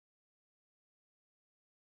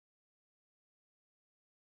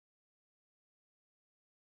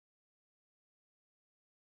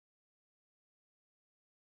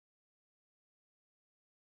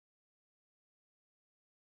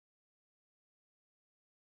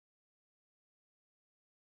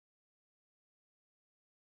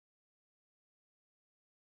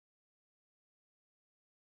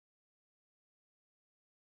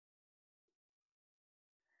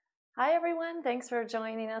Hi everyone, thanks for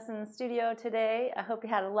joining us in the studio today. I hope you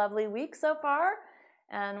had a lovely week so far,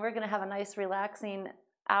 and we're going to have a nice relaxing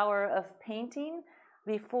hour of painting.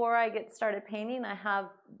 Before I get started painting, I have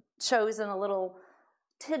chosen a little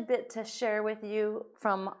tidbit to share with you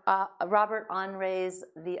from Robert Henri's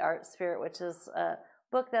The Art Spirit, which is a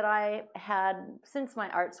book that I had since my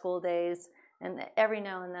art school days, and every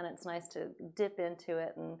now and then it's nice to dip into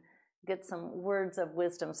it and get some words of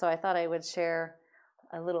wisdom. So I thought I would share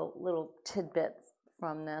a little tidbit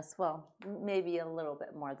from this. Well, maybe a little bit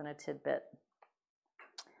more than a tidbit.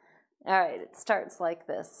 All right, it starts like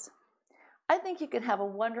this. I think you can have a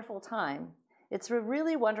wonderful time. It's a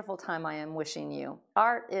really wonderful time I am wishing you.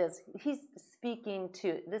 Art is, he's speaking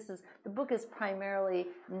to, the book is primarily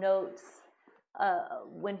notes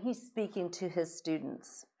when he's speaking to his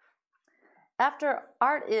students.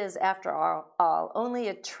 Art is, after all, only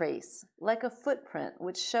a trace, like a footprint,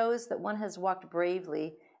 which shows that one has walked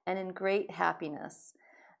bravely and in great happiness.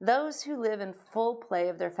 Those who live in full play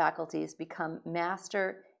of their faculties become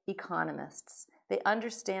master economists. They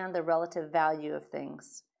understand the relative value of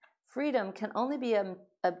things. Freedom can only be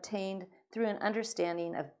obtained through an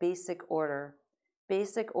understanding of basic order.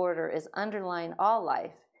 Basic order is underlying all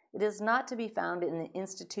life. It is not to be found in the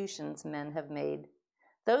institutions men have made.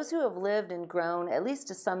 Those who have lived and grown, at least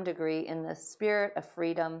to some degree, in the spirit of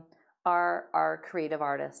freedom are our creative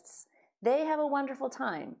artists. They have a wonderful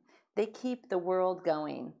time. They keep the world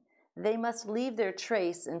going. They must leave their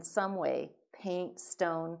trace in some way, paint,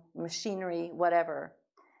 stone, machinery, whatever.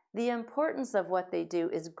 The importance of what they do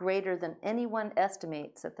is greater than anyone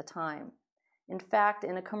estimates at the time. In fact,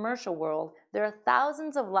 in a commercial world, there are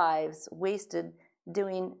thousands of lives wasted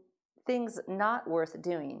doing things not worth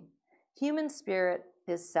doing. Human spirit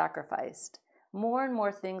is sacrificed. More and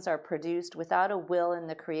more things are produced without a will in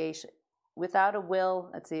the creation,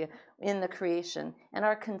 and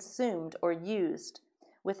are consumed or used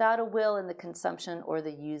without a will in the consumption or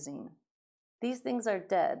the using. These things are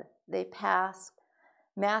dead. They pass,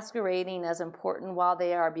 masquerading as important while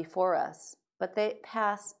they are before us, but they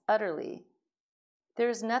pass utterly. There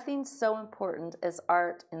is nothing so important as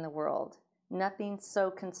art in the world, nothing so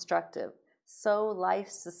constructive, so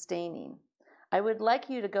life-sustaining. I would like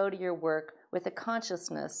you to go to your work with a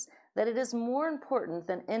consciousness that it is more important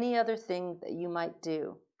than any other thing that you might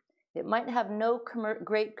do. It might have no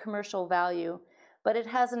great commercial value, but it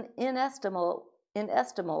has an inestimable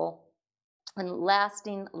and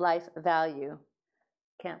lasting life value.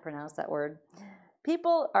 Can't pronounce that word.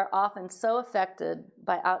 People are often so affected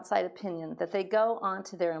by outside opinion that they go on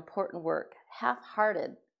to their important work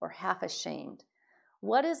half-hearted or half-ashamed.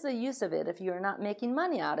 What is the use of it if you are not making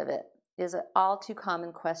money out of it? Is an all too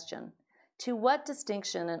common question. To what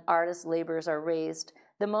distinction an artist's labors are raised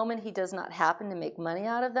the moment he does not happen to make money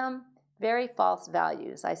out of them? Very false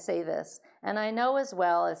values, I say this, and I know as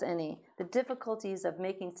well as any the difficulties of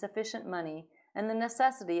making sufficient money and the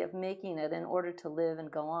necessity of making it in order to live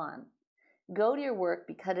and go on. Go to your work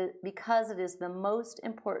because it is the most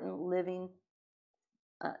important living.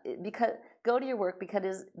 Go to your work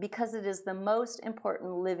because it is the most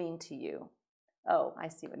important living to you. Oh, I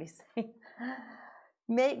see what he's saying.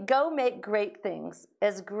 Go make great things,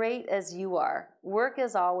 as great as you are. Work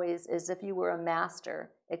as always as if you were a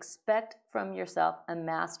master. Expect from yourself a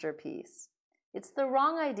masterpiece. It's the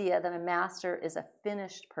wrong idea that a master is a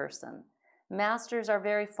finished person. Masters are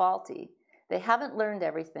very faulty. They haven't learned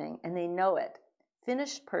everything, and they know it.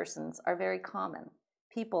 Finished persons are very common.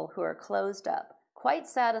 People who are closed up, quite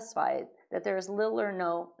satisfied that there is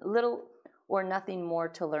little or nothing more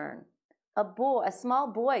to learn. A small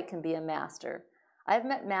boy can be a master. I've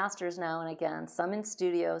met masters now and again, some in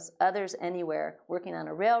studios, others anywhere, working on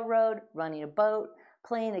a railroad, running a boat,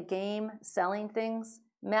 playing a game, selling things,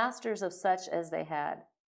 masters of such as they had.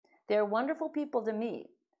 They are wonderful people to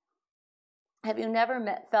meet. Have you never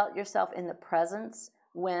felt yourself in the presence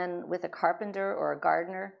when with a carpenter or a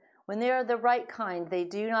gardener? When they are the right kind, they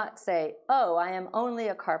do not say, "Oh, I am only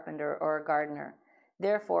a carpenter or a gardener.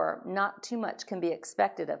 Therefore, not too much can be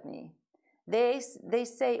expected of me." They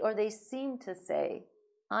say, or they seem to say,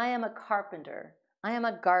 "I am a carpenter, I am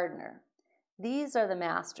a gardener." These are the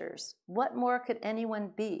masters. What more could anyone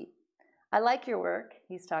be? I like your work.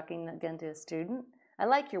 He's talking again to a student. I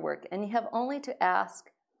like your work, and I have only to ask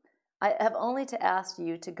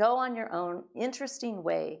you to go on your own interesting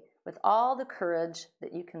way with all the courage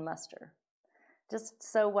that you can muster. Just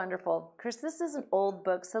so wonderful. Of course, this is an old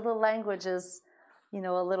book, so the language is,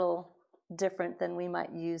 a little different than we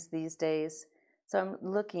might use these days. So I'm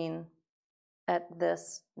looking at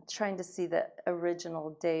this, trying to see the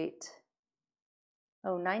original date.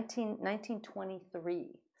 Oh,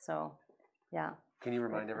 1923. So, yeah. Can you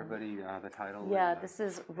remind everybody the title? Yeah, this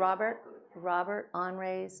is Robert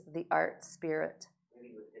Henri's The Art Spirit.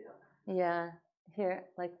 Yeah, here,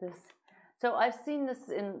 like this. So I've seen this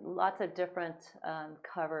in lots of different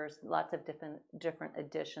covers, lots of different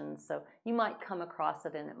editions. So you might come across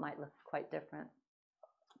it and it might look quite different.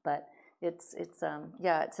 But it's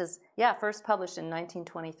yeah, it says, yeah, first published in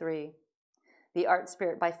 1923. The Art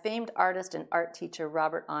Spirit by famed artist and art teacher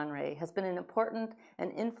Robert Henri has been an important and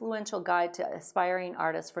influential guide to aspiring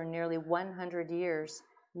artists for nearly 100 years.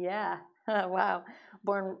 Yeah, wow.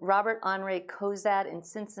 Born Robert Henri Cozad in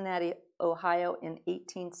Cincinnati, Ohio in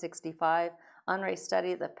 1865, Henri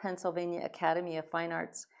studied at the Pennsylvania Academy of Fine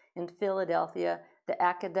Arts in Philadelphia, the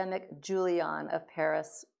Academic Julian in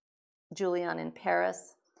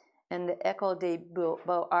Paris, and the École des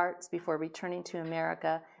Beaux-Arts before returning to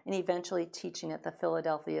America and eventually teaching at the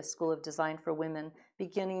Philadelphia School of Design for Women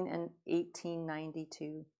beginning in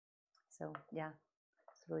 1892. So yeah,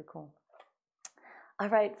 it's really cool. All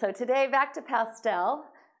right, so today back to pastel.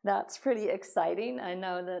 That's pretty exciting. I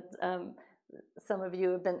know that some of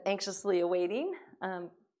you have been anxiously awaiting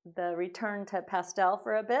the return to pastel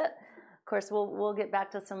for a bit. Of course, we'll get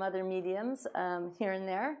back to some other mediums here and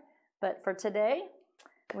there, but for today,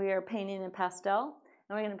 we are painting in pastel,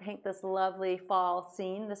 and we're going to paint this lovely fall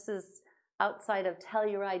scene. This is outside of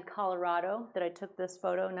Telluride, Colorado, that I took this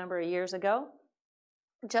photo a number of years ago.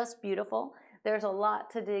 Just beautiful. There's a lot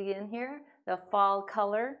to dig in here. The fall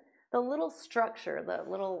color, the little structure, the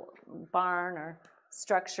little barn or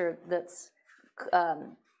structure that's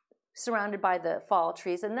surrounded by the fall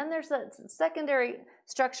trees. And then there's a secondary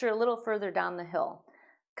structure a little further down the hill.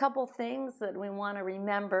 A couple things that we want to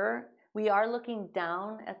remember. We are looking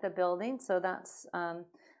down at the building, so that's a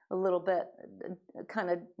little bit kind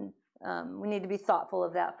of, we need to be thoughtful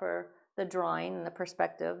of that for the drawing and the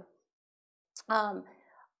perspective.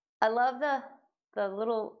 I love the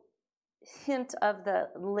little hint of the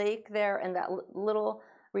lake there and that little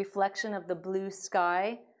reflection of the blue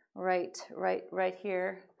sky right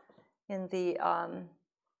here in the,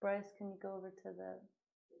 Bryce, can you go over to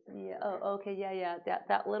the oh, okay, yeah,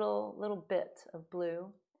 that little bit of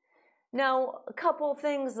blue. Now, a couple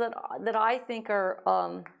things that I think are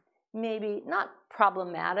maybe not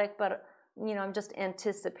problematic, but you know, I'm just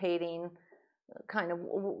anticipating kind of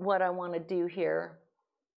what I want to do here,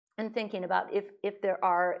 and thinking about if there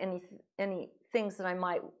are any things that I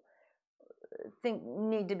might think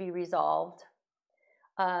need to be resolved.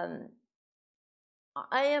 I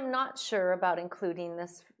am not sure about including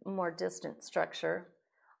this more distant structure.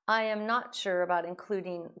 I am not sure about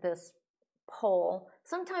including this pole.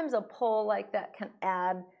 Sometimes a pole like that can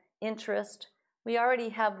add interest. We already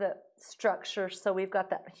have the structure, so we've got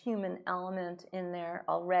that human element in there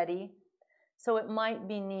already. So it might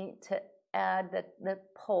be neat to add the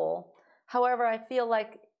pole. However, I feel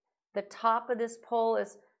like the top of this pole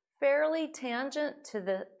is fairly tangent to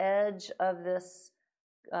the edge of this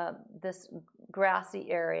this grassy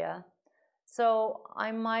area. So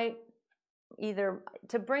I might either,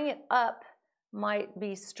 to bring it up might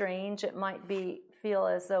be strange. It might feel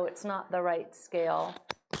as though it's not the right scale.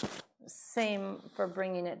 Same for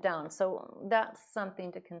bringing it down. So that's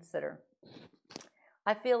something to consider.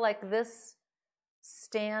 I feel like this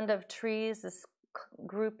stand of trees, this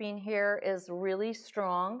grouping here is really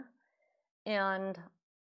strong. And,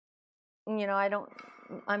 you know,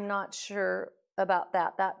 I'm not sure about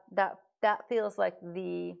that. That feels like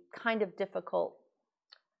the kind of difficult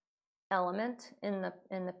element in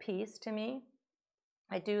the piece to me.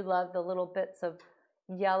 I do love the little bits of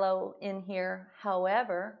yellow in here.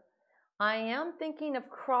 However, I am thinking of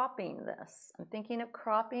cropping this. I'm thinking of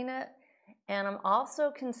cropping it, and I'm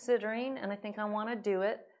also considering, and I think I want to do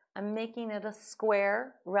it, I'm making it a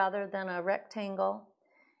square rather than a rectangle,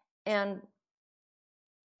 and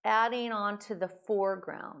adding on to the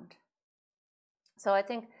foreground. So I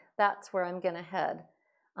think that's where I'm going to head.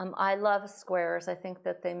 I love squares. I think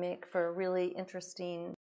that they make for a really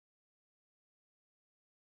interesting.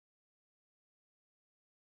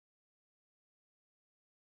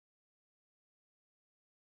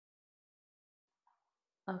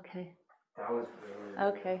 Okay. That was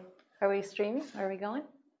really okay. Are we streaming? Are we going?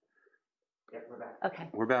 Yep, we're back. Okay.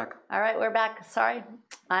 We're back. All right, we're back. Sorry,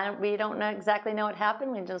 we don't exactly know what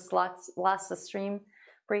happened. We just lost the stream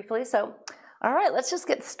briefly. So, all right, let's just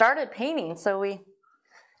get started painting. So we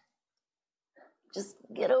just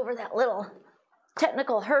get over that little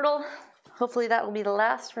technical hurdle. Hopefully that will be the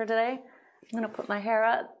last for today. I'm going to put my hair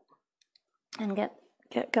up and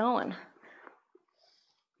get going.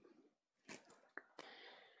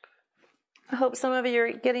 I hope some of you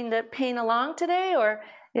are getting to paint along today, or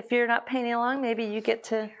if you're not painting along, maybe you get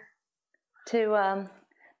to to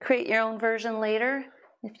create your own version later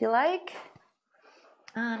if you like.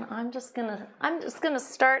 And I'm just gonna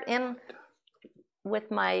start in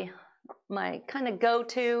with my kind of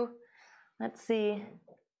go-to. Let's see.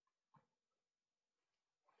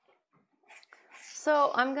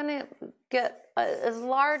 So I'm gonna get as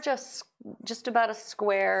large as just about a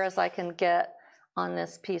square as I can get on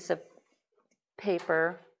this piece of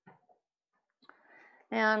paper,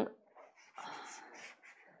 and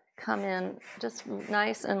come in just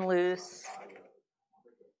nice and loose.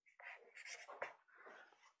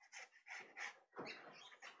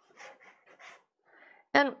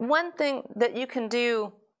 And one thing that you can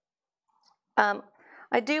do,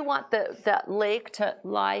 I do want that lake to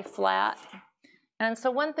lie flat. And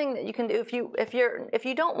so one thing that you can do, if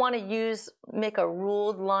you don't want to make a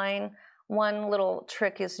ruled line, one little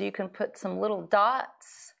trick is you can put some little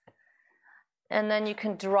dots, and then you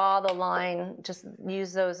can draw the line. Just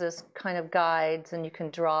use those as kind of guides, and you can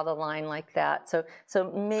draw the line like that.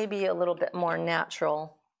 So maybe a little bit more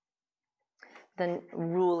natural than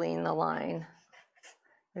ruling the line.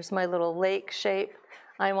 There's my little lake shape.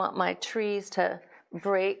 I want my trees to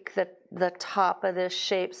break the top of this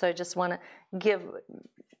shape, so I just want to give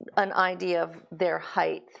an idea of their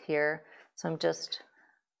height here. So I'm just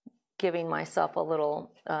giving myself a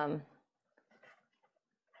little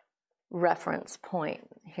reference point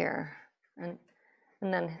here, and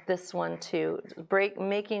then this one too.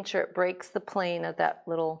 Making sure it breaks the plane of that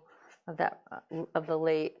of the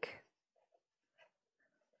lake,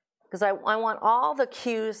 because I want all the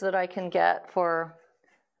cues that I can get for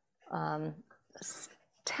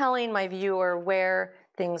telling my viewer where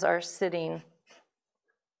things are sitting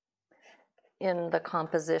in the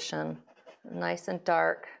composition. Nice and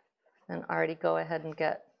dark, and already go ahead and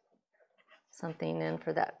get something in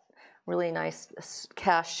for that really nice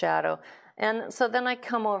cast shadow. And so then I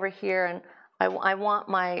come over here, and I want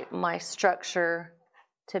my structure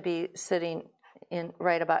to be sitting in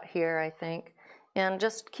right about here, I think. And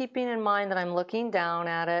just keeping in mind that I'm looking down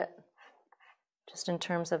at it, just in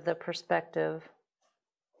terms of the perspective.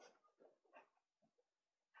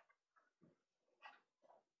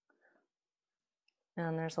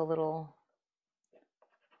 And there's a little,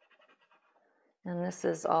 and this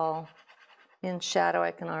is all in shadow.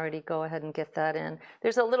 I can already go ahead and get that in.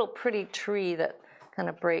 There's a little pretty tree that kind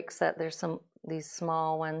of breaks that. There's these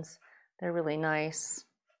small ones. They're really nice.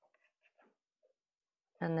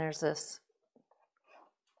 And there's this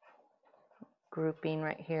grouping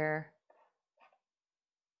right here.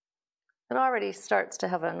 It already starts to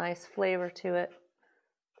have a nice flavor to it,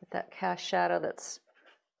 with that cast shadow that's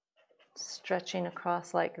stretching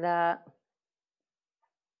across like that.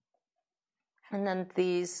 And then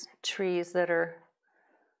these trees that are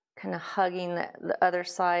kind of hugging the other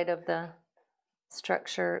side of the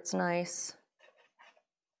structure. It's nice.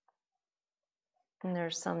 And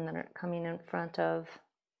there's some that are coming in front of.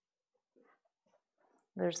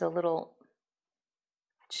 There's a little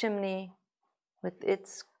chimney with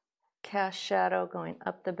its cast shadow going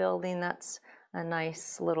up the building. That's a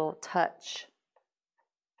nice little touch.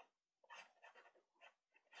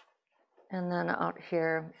 And then out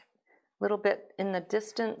here, a little bit in the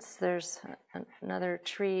distance, there's another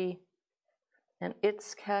tree and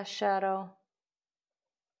its cast shadow.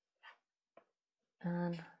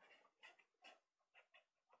 And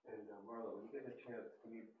Marla, when you get a chance,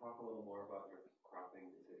 can you talk a little more about your cropping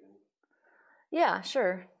decisions? yeah,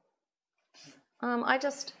 sure. I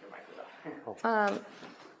just.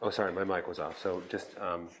 Oh, sorry, my mic was off. So just,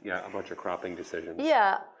 yeah, about your cropping decisions.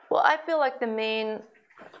 Yeah, well, I feel like the main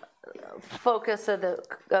focus of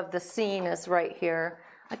the scene is right here.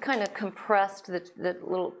 I kind of compressed the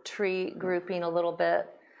little tree grouping a little bit.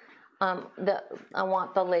 I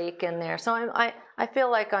want the lake in there, so I feel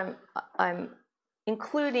like I'm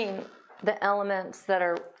including the elements that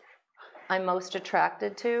I'm most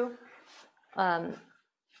attracted to, and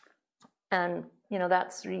you know,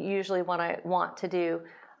 that's usually what I want to do.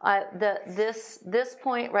 This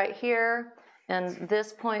point right here and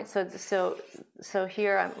this point, so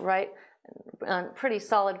here I'm right on pretty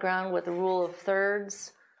solid ground with the rule of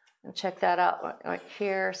thirds, and check that out right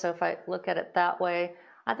here. So if I look at it that way,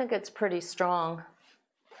 I think it's pretty strong.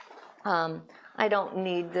 I don't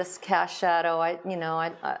need this cast shadow.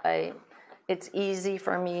 It's easy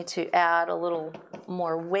for me to add a little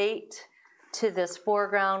more weight to this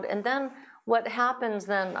foreground, and then what happens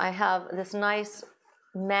then, I have this nice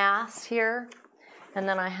mass here, and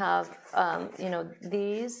then I have you know,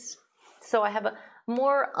 these. So I have a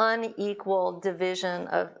more unequal division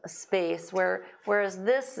of space, whereas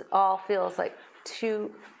this all feels like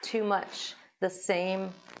too much the same,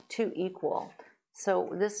 too equal. So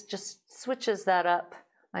this just switches that up,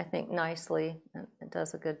 I think, nicely, and it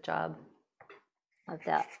does a good job of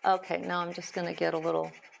that. Okay, now I'm just going to get a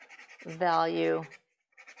little value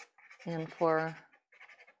in for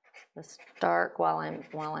this dark while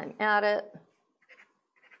I'm at it.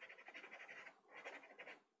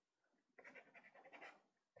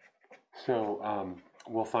 So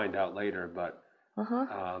we'll find out later, but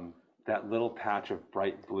that little patch of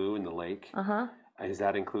bright blue in the lake, is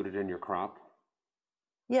that included in your crop?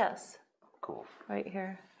 Yes. Cool. Right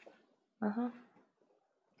here.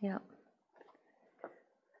 Yeah.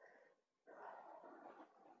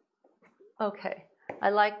 Okay. I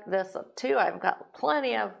like this too. I've got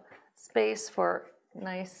plenty of space for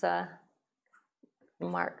nice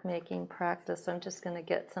mark making practice. I'm just going to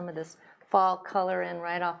get some of this fall color in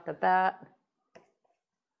right off the bat.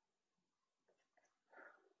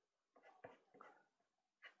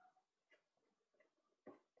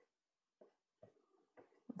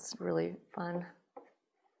 It's really fun.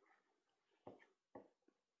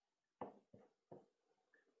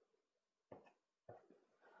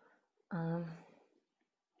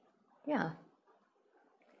 Yeah.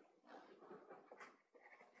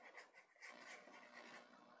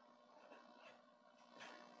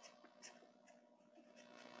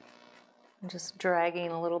 I'm just dragging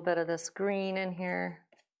a little bit of this green in here.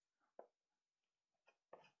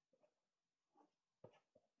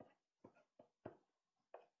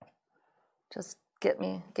 Just get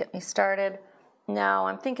me started. Now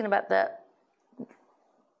I'm thinking about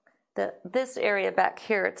this area back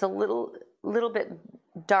here. It's a little bit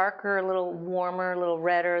darker, a little warmer, a little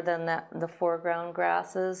redder than the foreground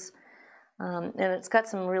grasses, and it's got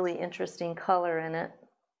some really interesting color in it.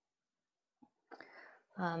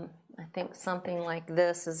 I think something like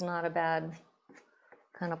this is not a bad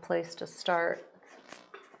kind of place to start.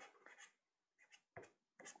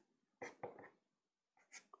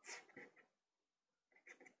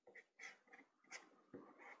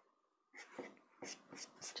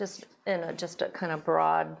 Just in a kind of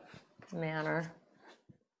broad manner.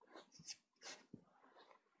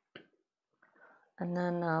 And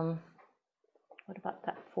then, what about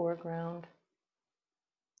that foreground?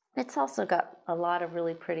 It's also got a lot of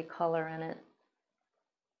really pretty color in it.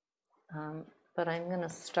 But I'm going to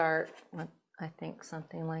start with, I think,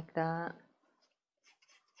 something like that.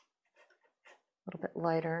 A little bit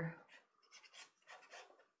lighter.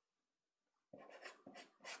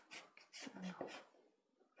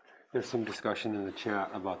 There's some discussion in the chat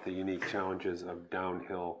about the unique challenges of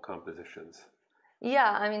downhill compositions.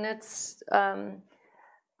 Yeah, I mean, it's a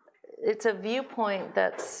viewpoint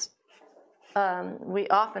that's we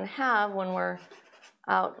often have when we're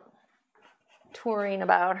out touring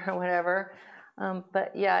about or whatever.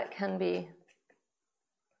 But yeah, it can be.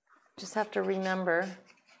 Just have to remember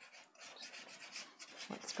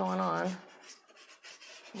what's going on.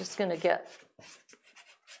 I'm just going to get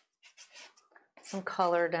some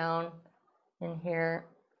color down in here.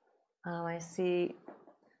 I see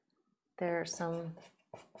there's some.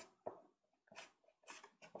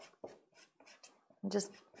 I'm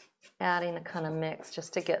just adding a kind of mix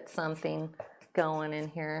just to get something going in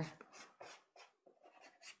here.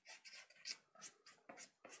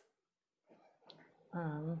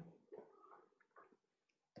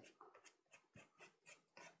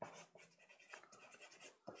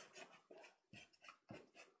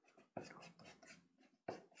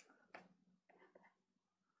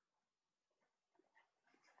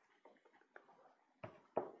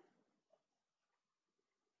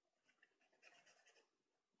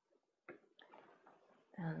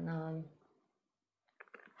 And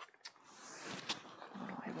what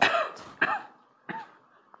do I want?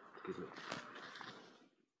 Excuse me.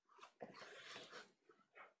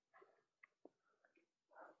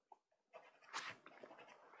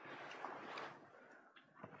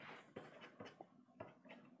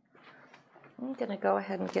 I'm going to go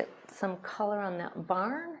ahead and get some color on that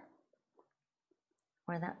barn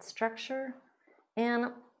or that structure.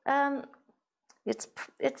 And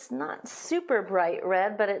it's not super bright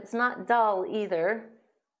red, but it's not dull either.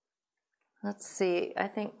 Let's see.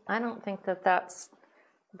 I don't think that that's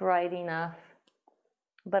bright enough,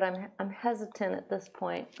 but I'm hesitant at this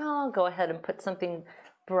point. I'll go ahead and put something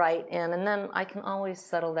bright in, and then I can always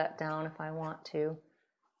settle that down if I want to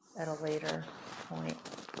at a later point.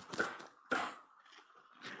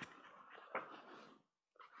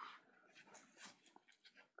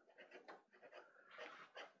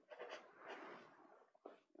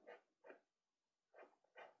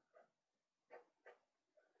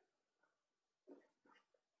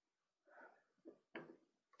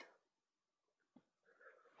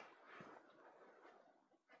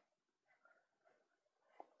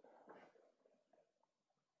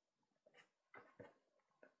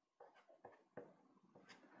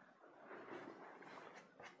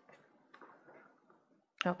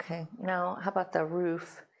 Okay, now how about the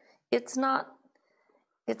roof? It's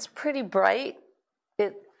pretty bright.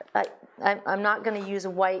 I'm not going to use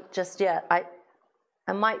white just yet. I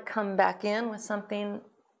might come back in with something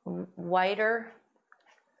whiter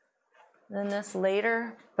than this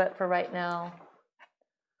later, but for right now,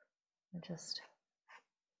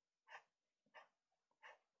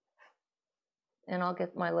 and I'll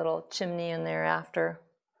get my little chimney in there after.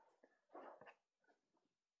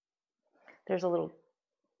 There's a little,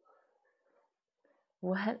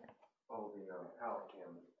 what? Oh, the palette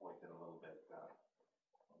cam is pointed a little bit.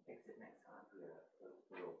 Fix it next time. Yeah, so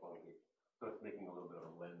it's a little funky. So it's making a little bit of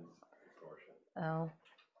a lens distortion. Oh.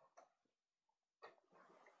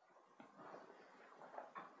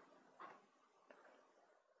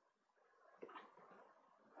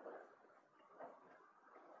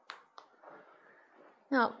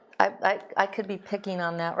 No, I could be picking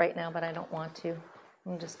on that right now, but I don't want to.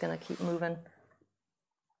 I'm just going to keep moving.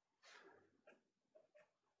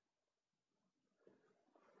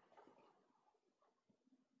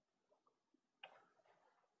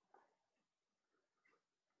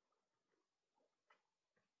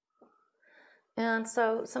 And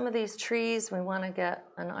so some of these trees, we want to get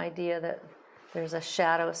an idea that there's a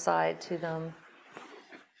shadow side to them.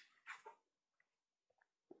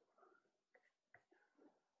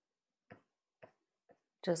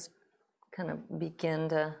 Just kind of begin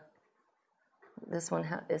to, this one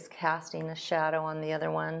is casting a shadow on the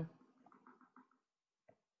other one.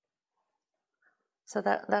 So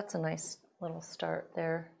that's a nice little start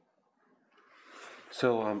there.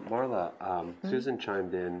 So Marla, Susan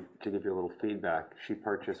chimed in to give you a little feedback. She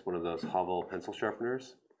purchased one of those Hovel pencil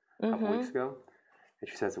sharpeners a couple weeks ago. And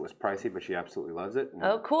she says it was pricey, but she absolutely loves it. And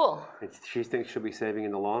oh, cool. She thinks she'll be saving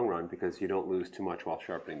in the long run because you don't lose too much while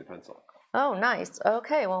sharpening the pencil. Oh, nice.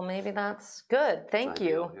 Okay, well, maybe that's good. Thank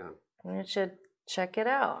you. Yeah. You should check it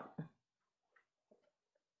out.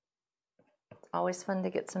 It's always fun to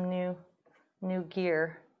get some new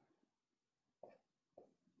gear.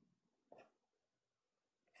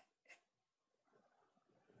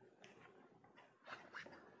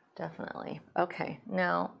 Definitely. Okay,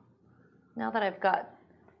 now that I've got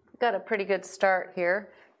a pretty good start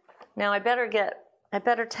here, now I better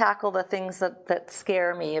tackle the things that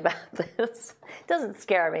scare me about this. It doesn't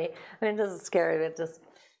scare me. I mean, it doesn't scare me. It just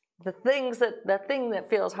the thing that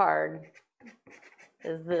feels hard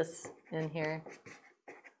is this in here.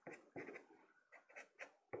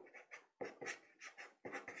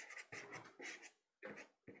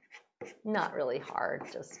 Not really hard,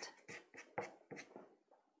 just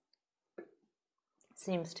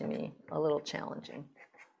seems to me a little challenging.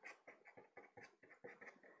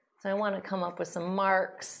 So I want to come up with some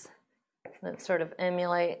marks that sort of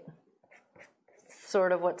emulate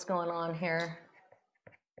sort of what's going on here.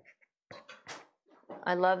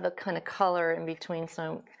 I love the kind of color in between, so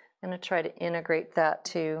I'm going to try to integrate that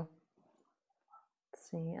too. Let's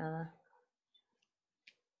see.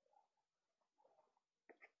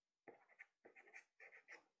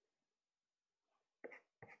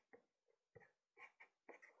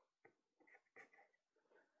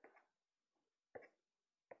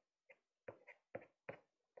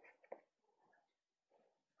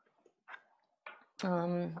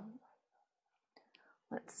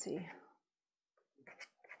 Let's see.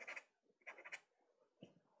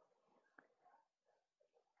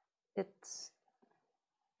 Let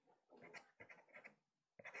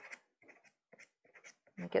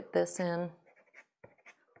me get this in.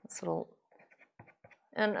 This little,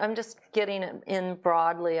 and I'm just getting it in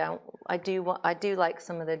broadly. I do like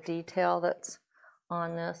some of the detail that's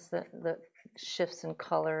on this that shifts in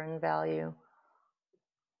color and value.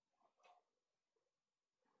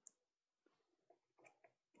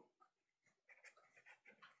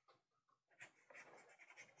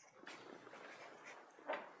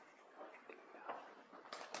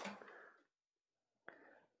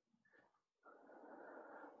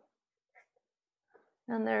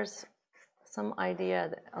 And there's some idea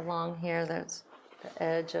that along here, there's the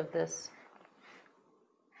edge of this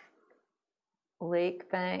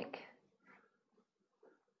lake bank.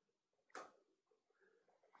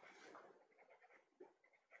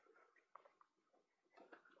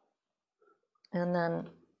 And then,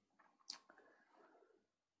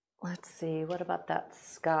 let's see, what about that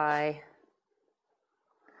sky?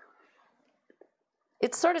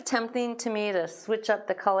 It's sort of tempting to me to switch up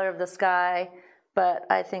the color of the sky, but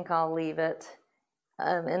I think I'll leave it.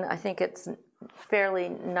 And I think it's fairly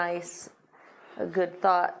nice, a good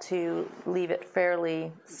thought to leave it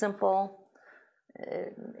fairly simple.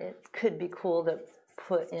 It could be cool to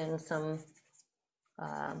put in some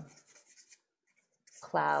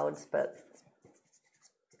clouds, but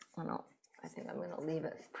I think I'm going to leave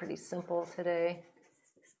it pretty simple today.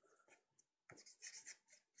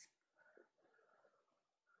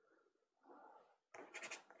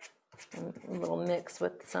 A little mix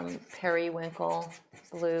with some periwinkle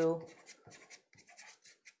blue.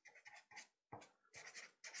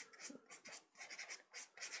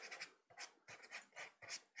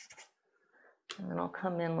 And then I'll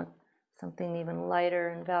come in with something even lighter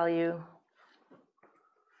in value.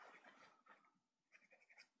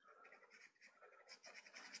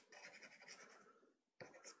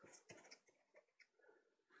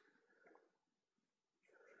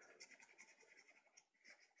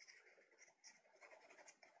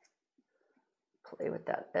 Play with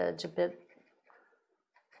that edge a bit.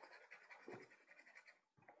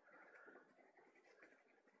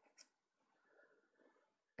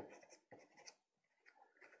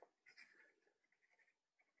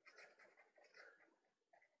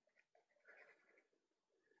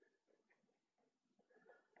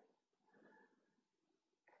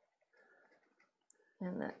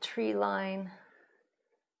 And that tree line.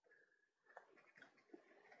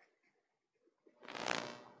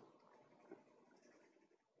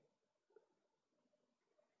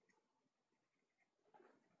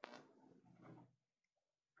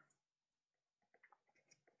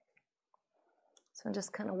 So I'm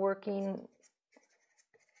just kind of working,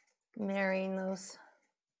 marrying those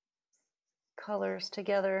colors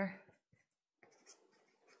together.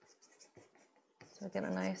 So get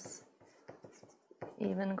a nice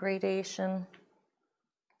even gradation.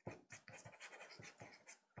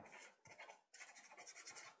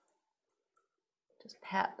 Just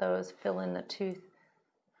pat those, fill in the tooth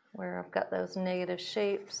where I've got those negative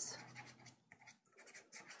shapes.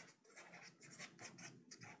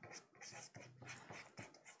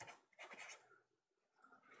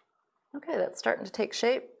 Okay, that's starting to take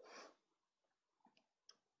shape.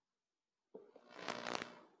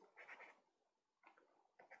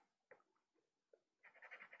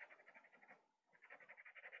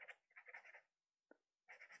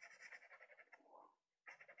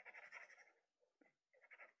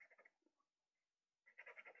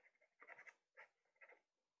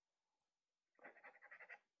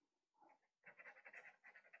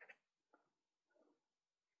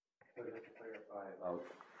 So just to clarify about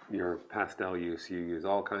your pastel use, you use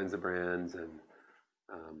all kinds of brands, and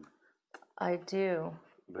I do.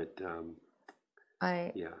 but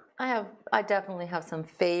I yeah, I definitely have some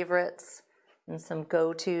favorites and some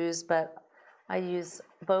go-tos, but I use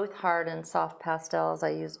both hard and soft pastels. I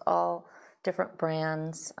use all different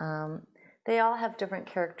brands. They all have different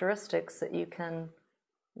characteristics that you can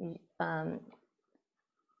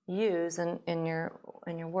use in your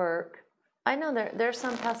work. I know there's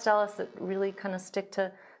some pastelists that really kind of stick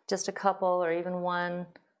to just a couple or even one,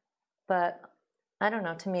 but I don't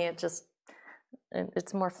know. To me,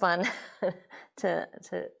 it's more fun to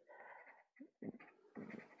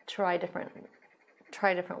try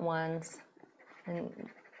different ones and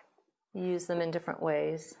use them in different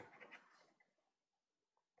ways.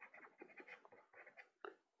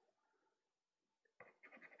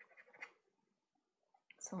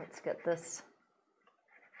 So let's get this.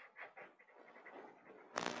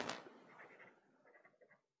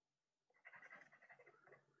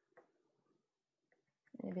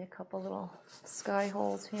 Maybe a couple little sky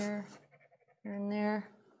holes here and there.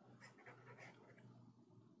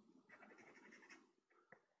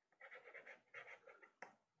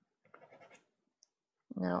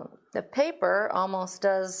 Now, the paper almost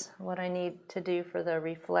does what I need to do for the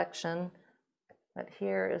reflection, but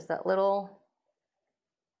here is that little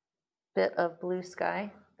bit of blue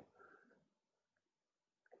sky.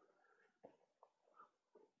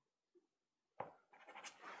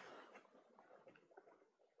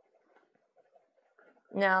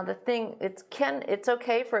 Now the thing, it's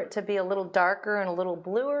okay for it to be a little darker and a little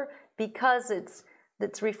bluer because it's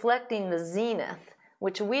reflecting the zenith,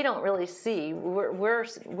 which we don't really see.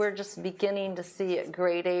 We're just beginning to see it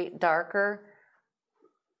gradate darker.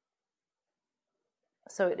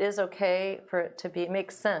 So it is okay for it to be, it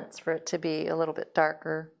makes sense for it to be a little bit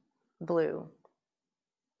darker blue.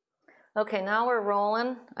 Okay, now we're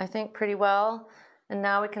rolling, I think, pretty well. And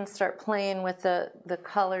now we can start playing with the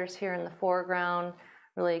colors here in the foreground.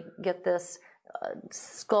 Really get this,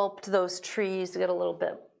 sculpt those trees, get a little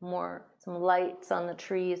bit more, some lights on the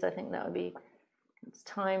trees. I think that would be, it's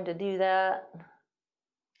time to do that.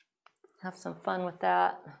 Have some fun with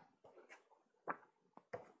that.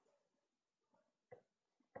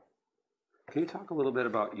 can you talk a little bit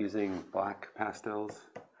about using black pastels?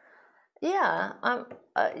 Yeah,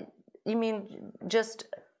 you mean just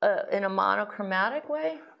in a monochromatic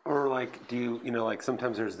way? Or like, do you, like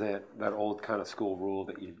sometimes there's that old kind of school rule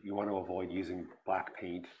that you want to avoid using black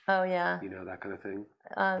paint, Oh, yeah. That kind of thing?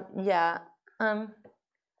 Yeah.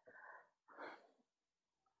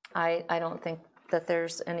 I don't think that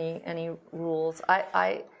there's any rules.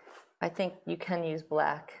 I think you can use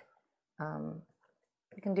black. You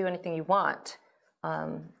can do anything you want.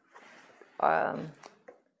 I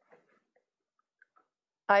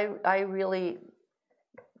really,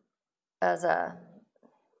 as a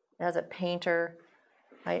painter,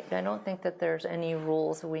 I don't think that there's any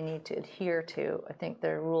rules we need to adhere to. I think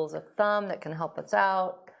there are rules of thumb that can help us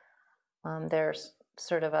out. There's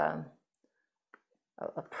sort of a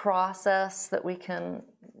process that we can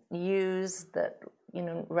use that,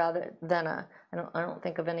 rather than I don't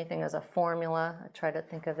think of anything as a formula. I try to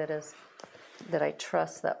think of it as that I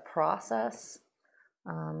trust that process.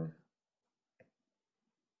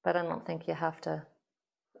 But I don't think you have to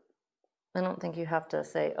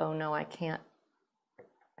say, oh no, I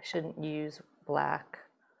shouldn't use black.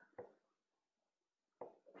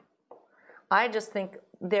 I just think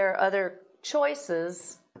there are other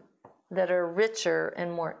choices that are richer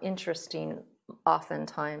and more interesting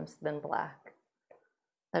oftentimes than black.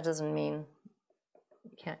 That doesn't mean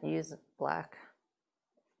you can't use black.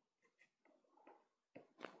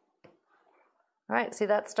 All right, see,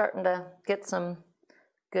 that's starting to get some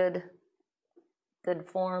good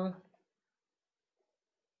form.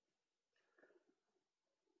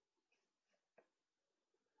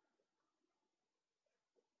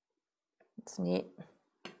 It's neat.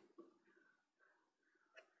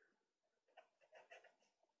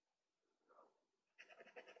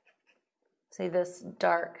 See this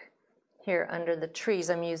dark here under the trees,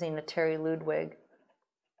 I'm using the Terry Ludwig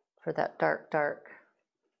for that dark.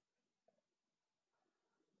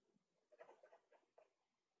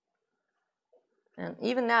 And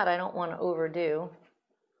even that I don't want to overdo.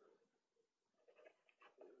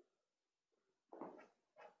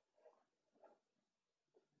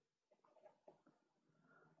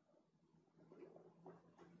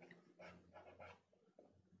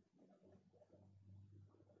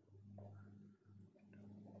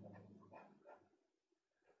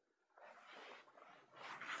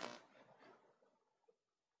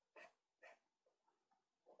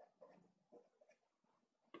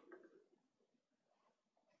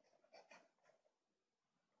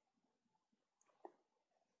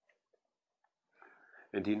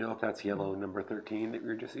 And do you know if that's yellow number 13 that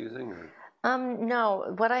you're just using? Or?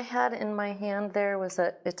 No. What I had in my hand there was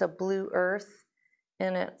it's a blue earth,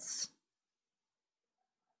 and it's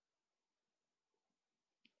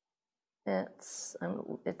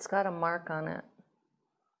got a mark on it.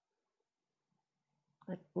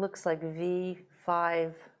 It looks like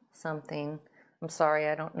V5 something. I'm sorry,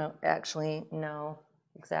 I don't know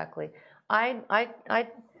exactly. I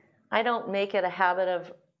don't make it a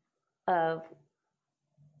habit of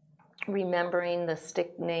remembering the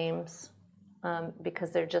stick names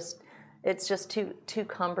because it's just too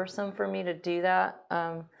cumbersome for me to do that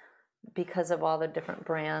because of all the different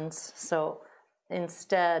brands. So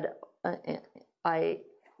instead,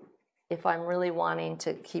 if I'm really wanting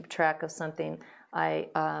to keep track of something, I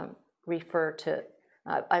refer to.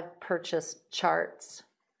 I've purchased charts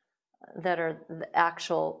that are the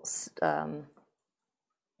actual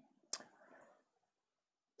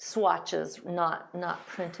swatches, not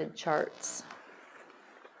printed charts.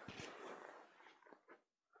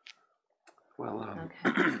 Well,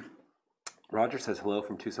 Okay. Roger says hello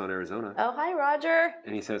from Tucson, Arizona. Oh, hi, Roger.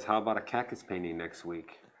 And he says, how about a cactus painting next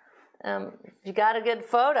week? If you got a good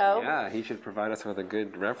photo. Yeah, he should provide us with a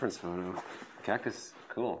good reference photo. Cactus,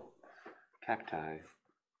 cool. Cacti.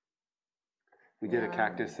 We did a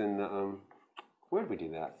cactus in the, where did we do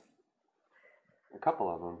that? A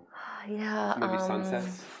couple of them. Yeah. Maybe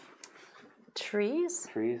sunsets? Trees?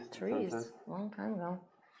 Trees? Trees. Sunsets? A long time ago.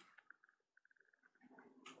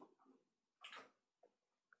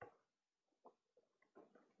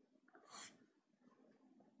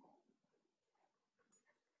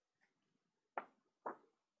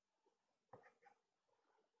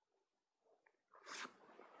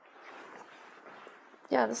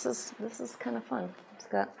 Yeah, this is kind of fun. It's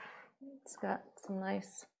got some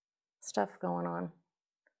nice stuff going on.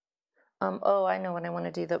 Oh, I know what I want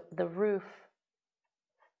to do. The roof.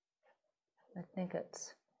 I think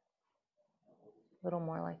it's a little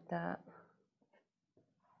more like that.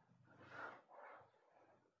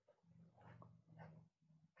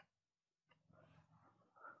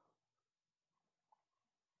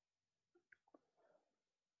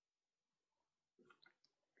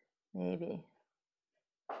 Maybe.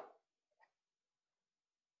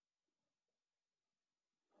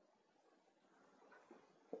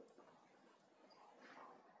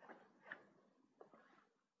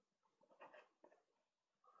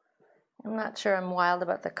 I'm not sure I'm wild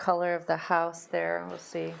about the color of the house there. We'll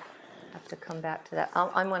see. I have to come back to that.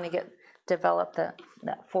 I'm going to develop that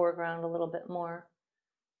foreground a little bit more,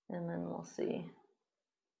 and then we'll see.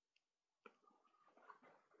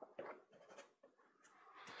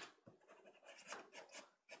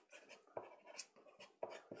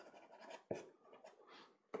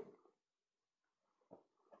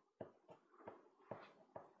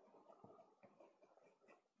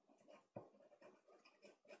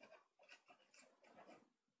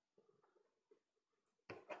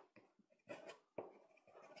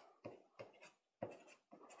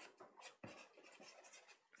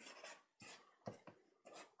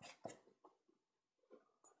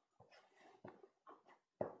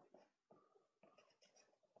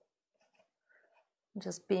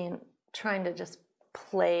 Trying to just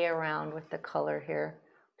play around with the color here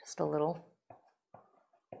just a little.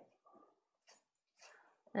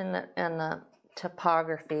 And the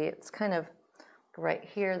topography, it's kind of right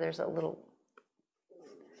here, there's a little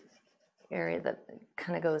area that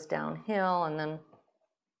kind of goes downhill, and then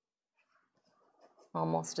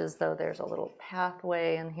almost as though there's a little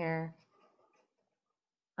pathway in here.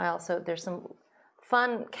 There's some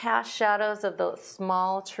fun cast shadows of the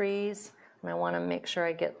small trees, and I want to make sure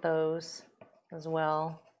I get those as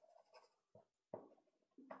well.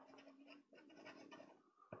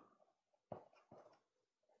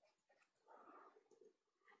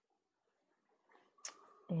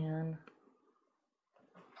 And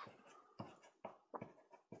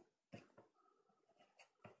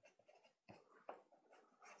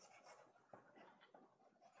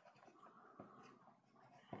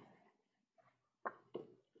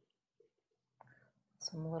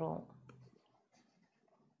some little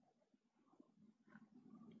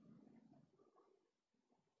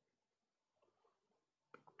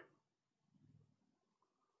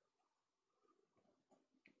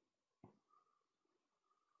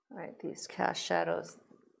right, these cast shadows,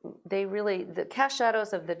 the cast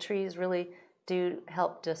shadows of the trees really do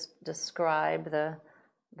help just describe the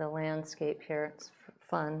landscape here. It's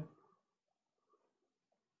fun.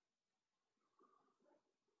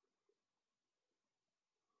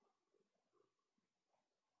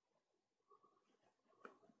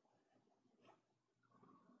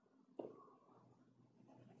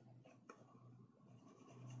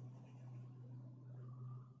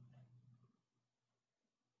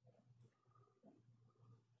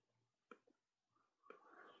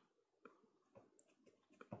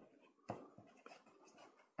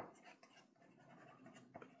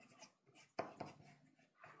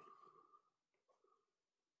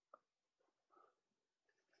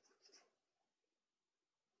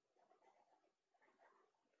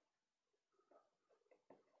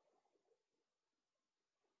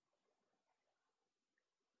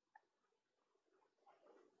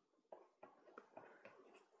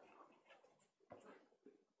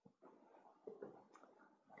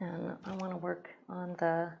 And I want to work on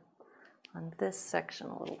this section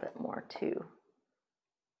a little bit more too.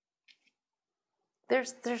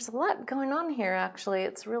 There's a lot going on here actually.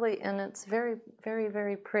 It's very, very,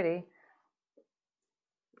 very pretty.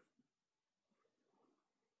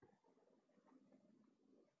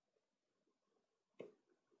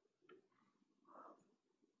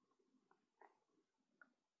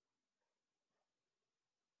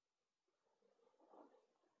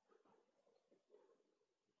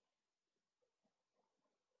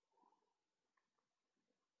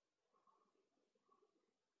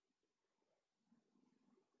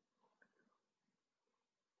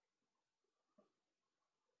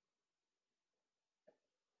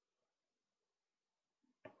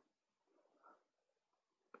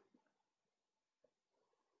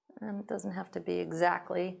 And it doesn't have to be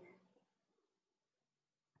exactly,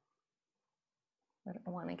 but I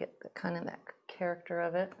want to get the kind of that character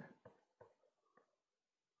of it.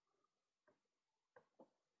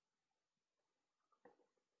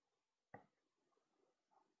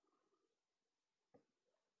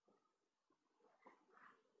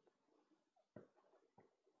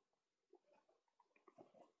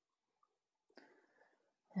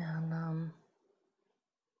 And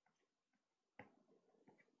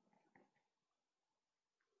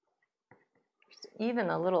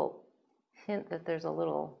even a little hint that there's a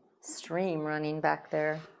little stream running back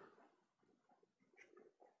there.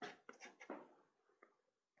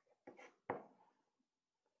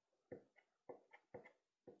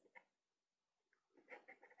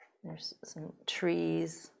 There's some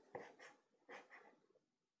trees.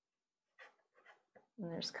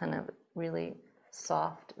 And there's kind of really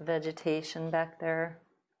soft vegetation back there.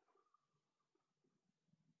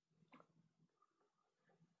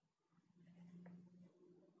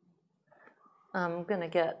 I'm going to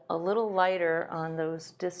get a little lighter on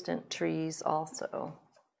those distant trees also,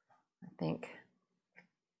 I think.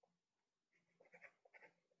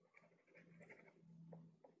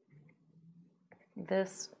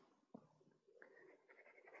 This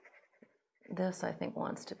I think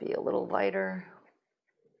wants to be a little lighter.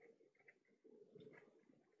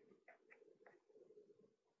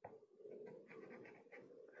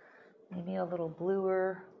 Maybe a little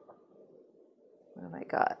bluer. What have I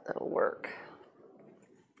got that'll work?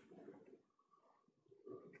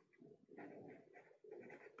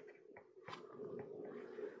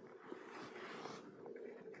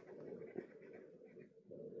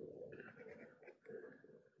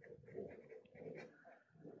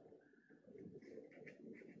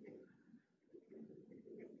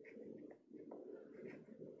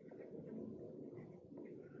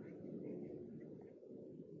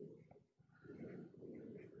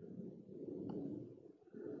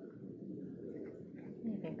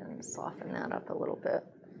 Maybe I'm going to soften that up a little bit.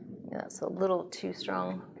 Yeah, that's a little too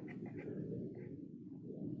strong.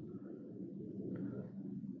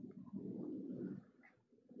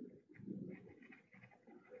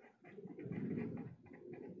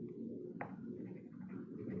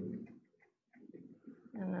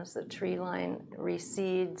 And as the tree line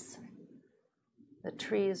recedes, the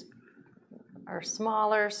trees are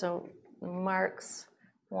smaller, so the marks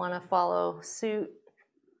want to follow suit.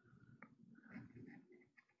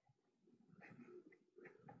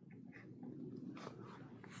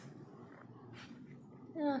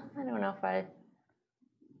 Yeah, I don't know if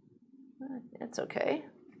it's okay.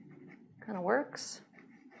 Kind of works.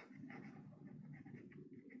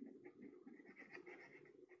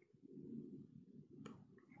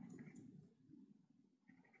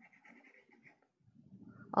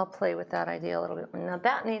 I'll play with that idea a little bit. Now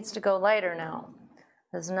that needs to go lighter now,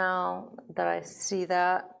 because now that I see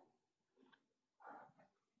that,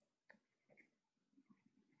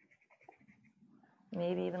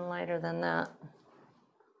 maybe even lighter than that.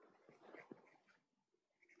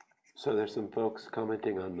 So there's some folks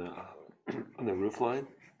commenting on the on the roof line.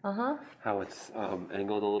 How it's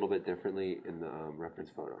angled a little bit differently in the reference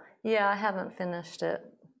photo. Yeah, I haven't finished it.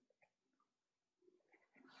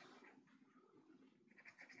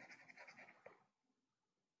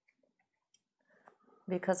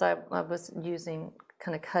 Because I was using,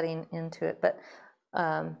 kind of cutting into it. But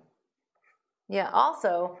yeah,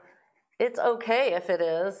 also, it's okay if it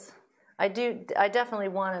is. I definitely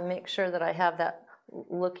want to make sure that I have that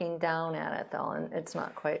looking down at it though, and it's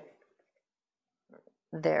not quite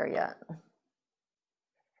there yet.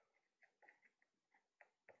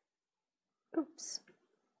 Oops.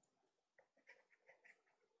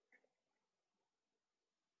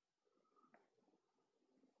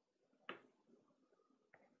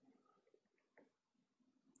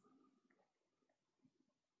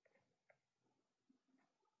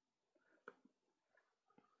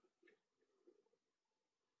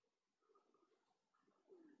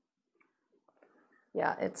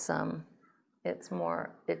 Yeah, it's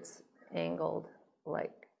angled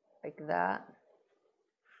like that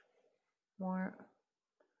more.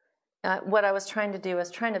 What I was trying to do is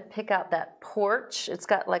trying to pick out that porch. It's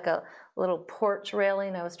got like a little porch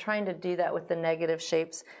railing. I was trying to do that with the negative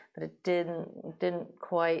shapes, but it didn't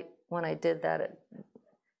quite. When I did that, it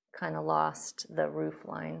kind of lost the roof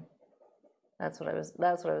line. That's what I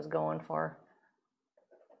was going for.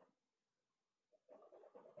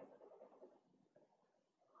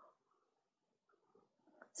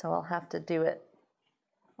 So I'll have to do it.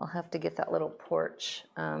 I'll have to get that little porch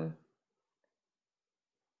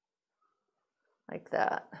like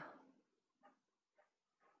that.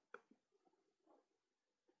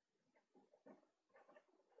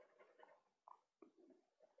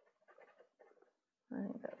 I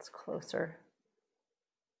think that's closer.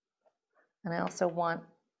 And I also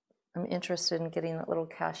I'm interested in getting that little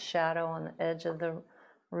cast shadow on the edge of the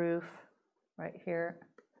roof right here.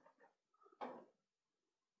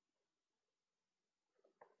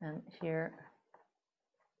 And here.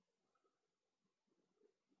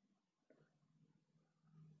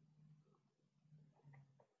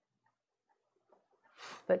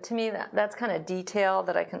 But to me, that's kind of detail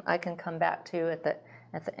that I can come back to at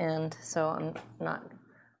the end. So I'm not.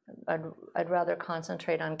 I'd rather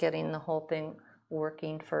concentrate on getting the whole thing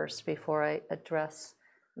working first before I address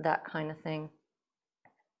that kind of thing.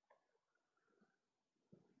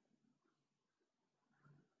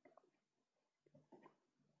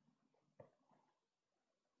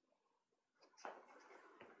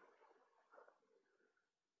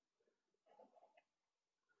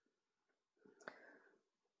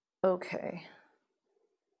 Okay.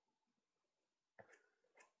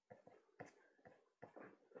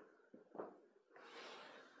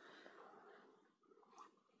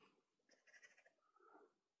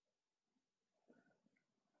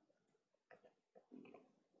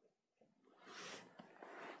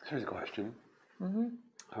 Here's a question.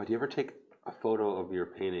 Mm-hmm. Do you ever take a photo of your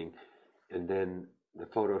painting and then the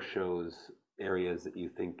photo shows areas that you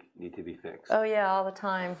think need to be fixed? Oh yeah, all the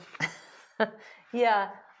time. Yeah,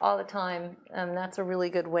 all the time. That's a really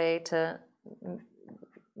good way to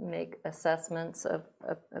make assessments of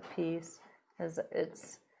a piece, as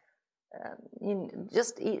it's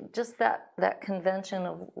just that convention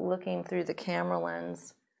of looking through the camera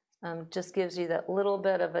lens just gives you that little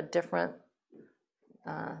bit of a different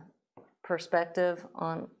perspective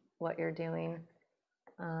on what you're doing.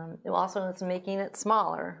 Also, it's making it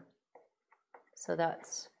smaller, so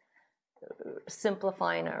that's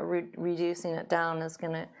simplifying it or reducing it down is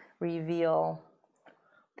going to reveal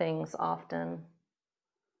things often.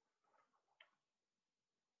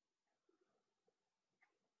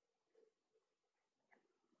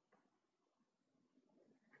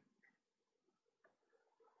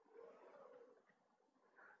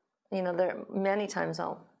 You know, there many times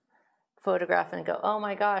I'll photograph and go, oh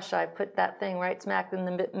my gosh, I put that thing right smack in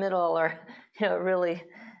the middle, or you know, it really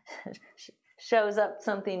shows up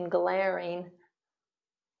something glaring.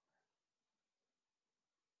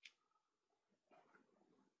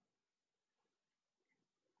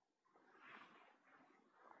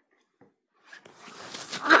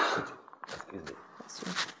 Excuse me.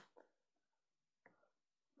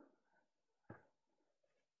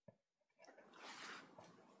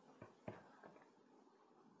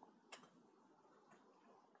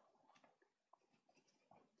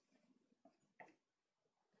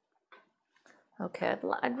 Okay,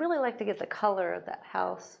 I'd really like to get the color of that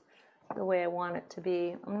house the way I want it to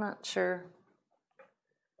be. I'm not sure.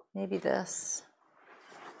 Maybe this.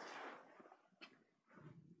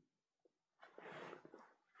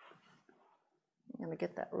 I'm going to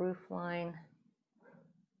get that roof line.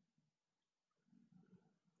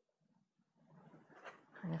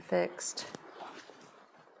 Kind of fixed.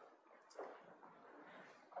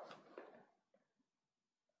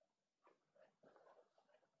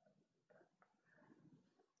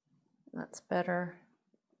 That's better.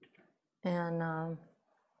 And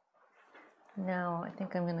now I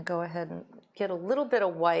think I'm going to go ahead and get a little bit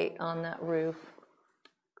of white on that roof.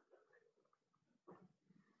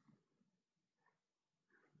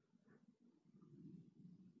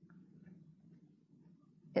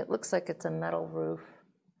 It looks like it's a metal roof.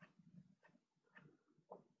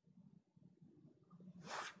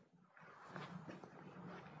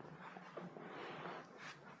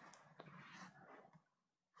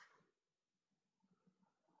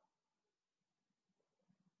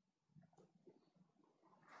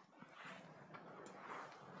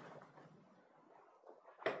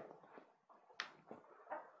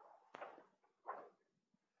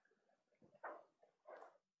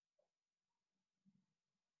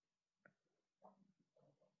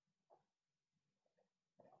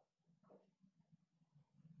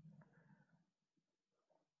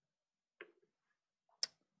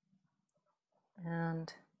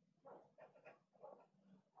 And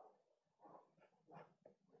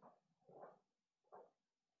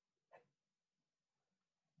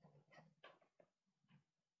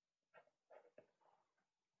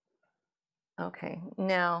okay,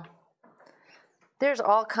 now there's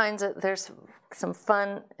all kinds of, there's some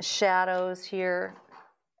fun shadows here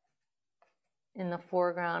in the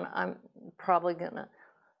foreground. I'm probably gonna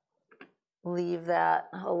leave that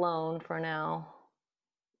alone for now.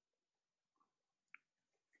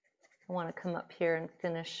 I want to come up here and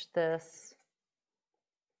finish this.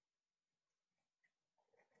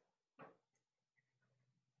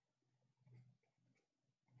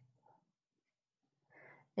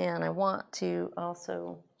 And I want to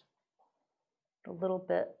also a little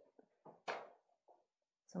bit,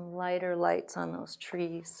 some lighter lights on those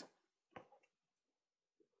trees.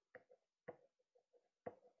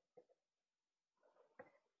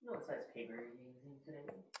 You know what size paper you're using today?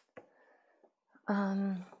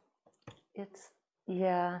 It's,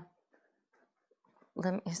 yeah,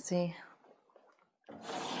 let me see.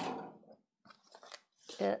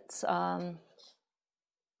 It's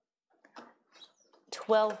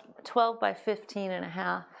 12 by 15 and a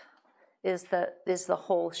half is the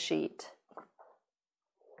whole sheet.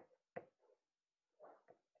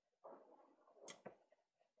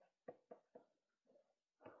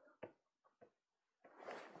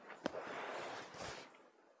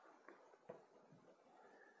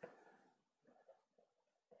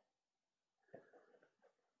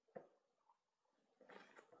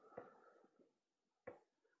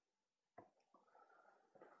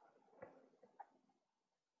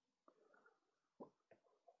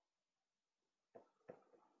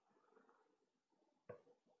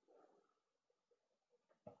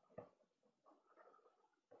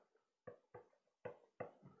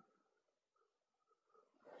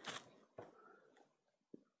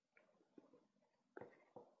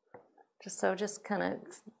 Just kind of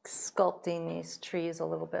sculpting these trees a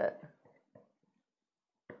little bit.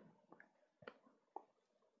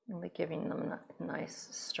 Really giving them a nice,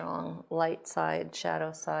 strong light side,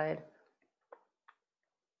 shadow side.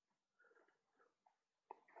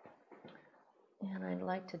 And I'd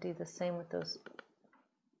like to do the same with those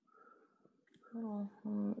little,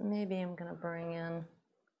 maybe I'm going to bring in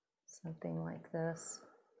something like this.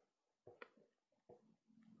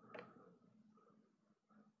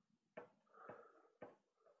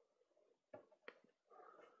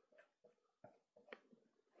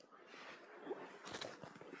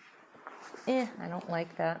 I don't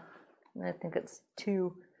like that. I think it's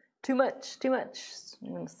too much. I'm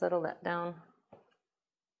going to settle that down.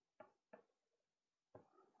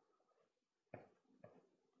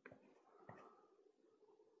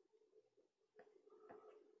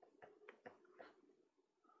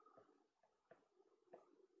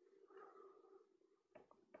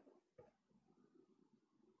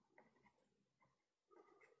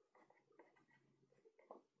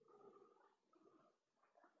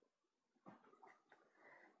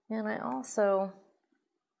 And I also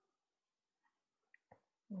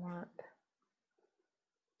want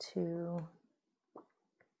to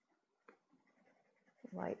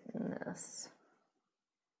lighten this.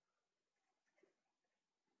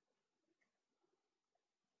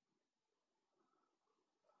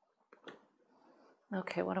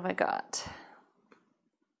 Okay, what have I got?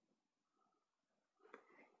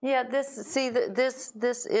 Yeah, this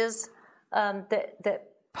is that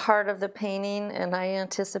part of the painting, and I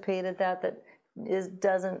anticipated that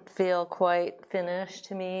doesn't feel quite finished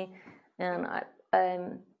to me, and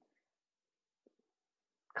I'm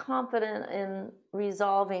confident in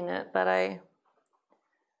resolving it, but I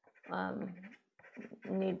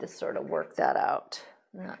need to sort of work that out,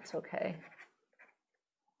 and that's okay.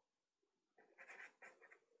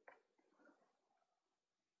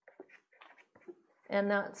 And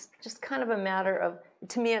that's just kind of a matter of,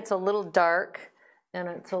 to me, it's a little dark and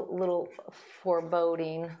it's a little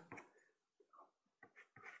foreboding.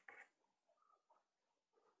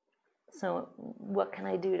 So what can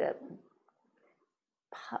I do to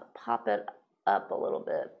pop it up a little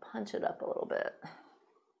bit, punch it up a little bit?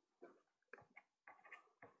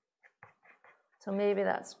 So maybe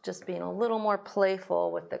that's just being a little more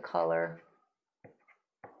playful with the color.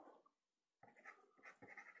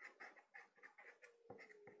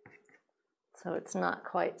 So it's not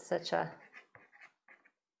quite such a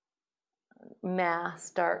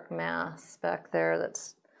mass, dark mass back there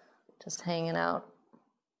that's just hanging out.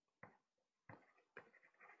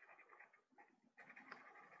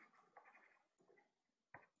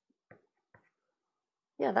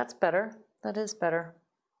 Yeah, that's better. That is better.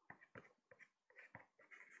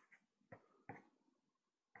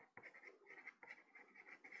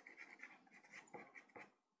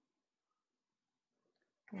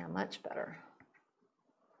 Yeah, much better.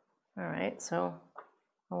 All right, so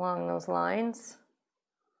along those lines,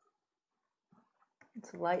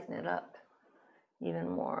 let's lighten it up even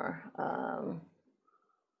more. How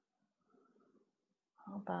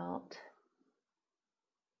about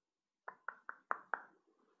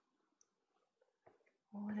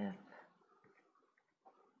what if,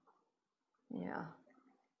 yeah.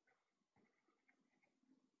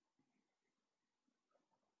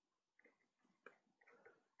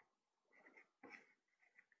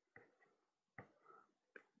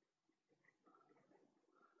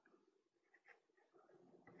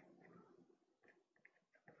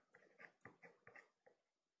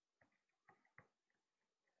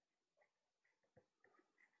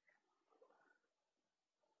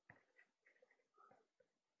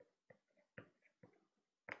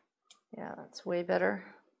 Yeah, that's way better.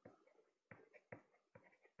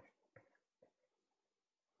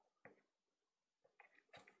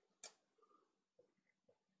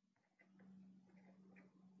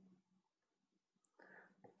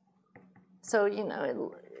 So, you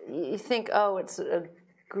know, you think, oh, it's a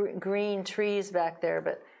green trees back there,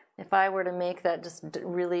 but if I were to make that just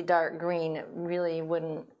really dark green, it really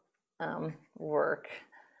wouldn't work.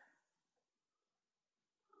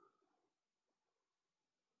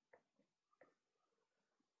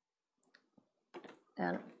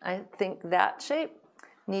 And I think that shape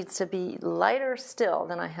needs to be lighter still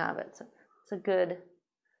than I have it. So it's a good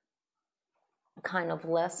kind of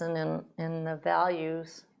lesson in the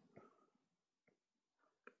values.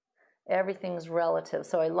 Everything's relative.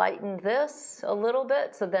 So I lightened this a little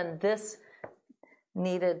bit, so then this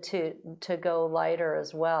needed to go lighter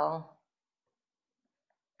as well.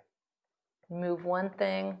 Move one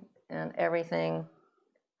thing and everything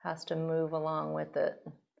has to move along with it.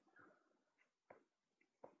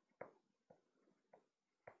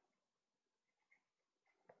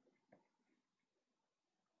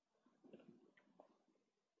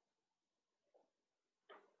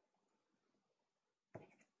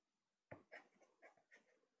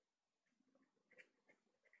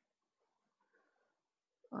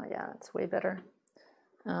 Oh yeah, it's way better.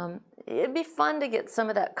 It'd be fun to get some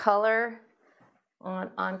of that color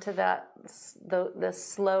onto that the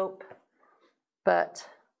slope, but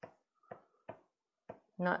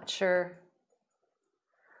not sure.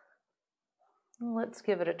 Let's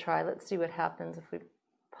give it a try. Let's see what happens if we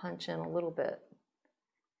punch in a little bit.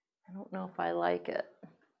 I don't know if I like it.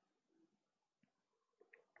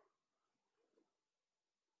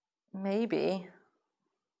 Maybe.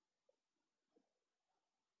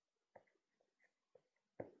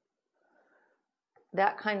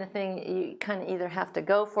 That kind of thing, you kind of either have to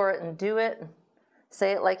go for it and do it,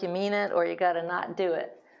 say it like you mean it, or you got to not do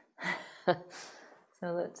it.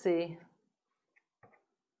 So let's see.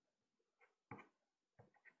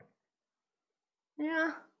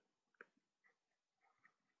 Yeah.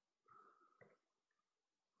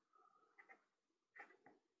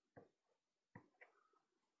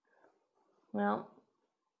 Well,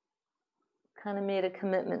 kind of made a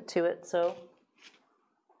commitment to it, so.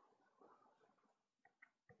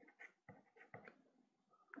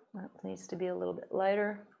 That needs to be a little bit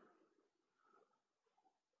lighter.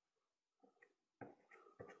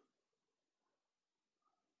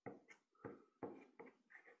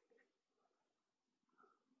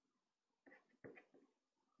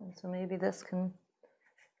 And so maybe this can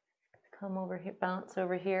come over here, bounce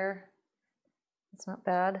over here. It's not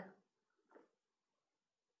bad.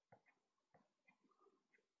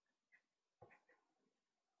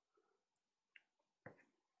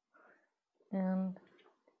 And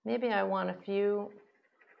maybe I want a few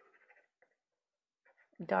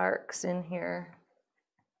darks in here.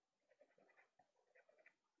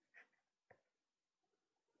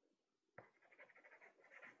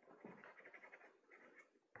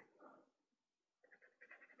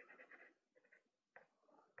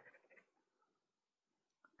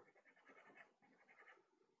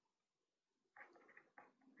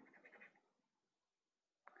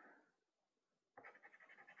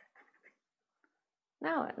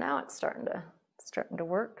 Now it's starting to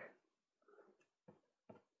work.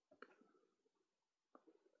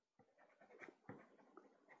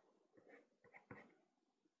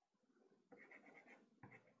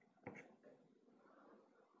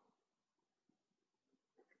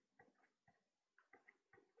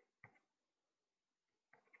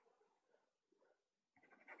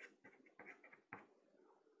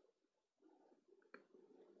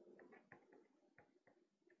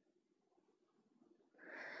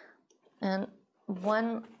 And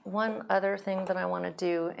one other thing that I want to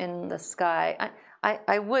do in the sky,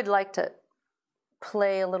 I would like to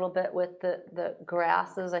play a little bit with the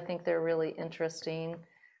grasses. I think they're really interesting.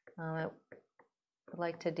 I would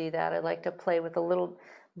like to do that. I'd like to play with a little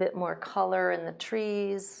bit more color in the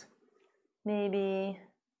trees, maybe.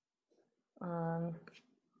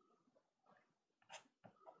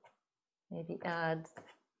 Maybe add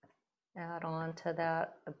on to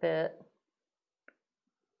that a bit.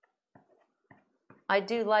 I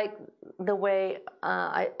do like the way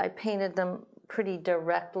I painted them pretty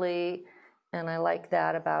directly, and I like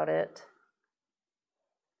that about it.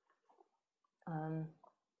 One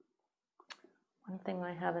thing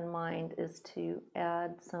I have in mind is to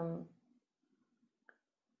add some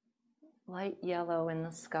light yellow in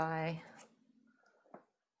the sky,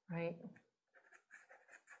 right?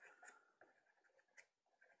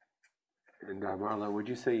 And Marla, would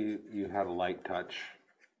you say you had a light touch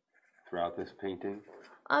throughout this painting?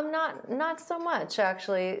 Not so much,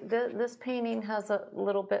 actually. This painting has a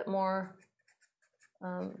little bit more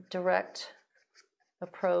direct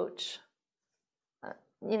approach.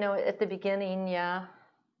 You know, at the beginning, yeah.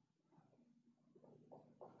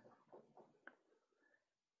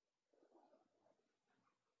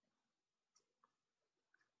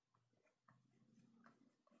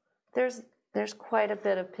 There's quite a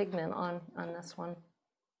bit of pigment on this one.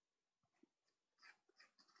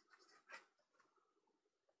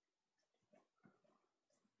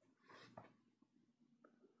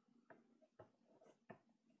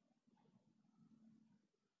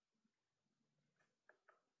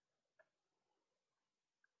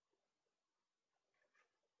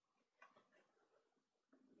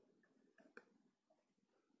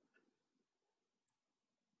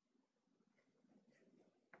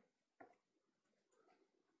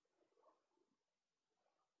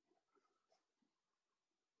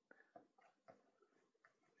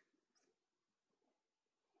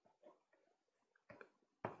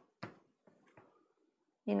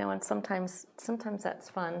 You know, and sometimes that's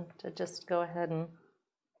fun to just go ahead and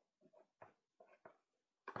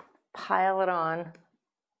pile it on.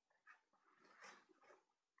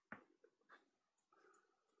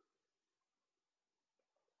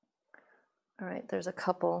 All right, there's a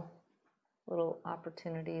couple little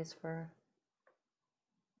opportunities for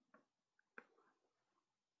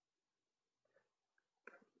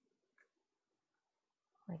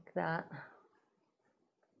like that.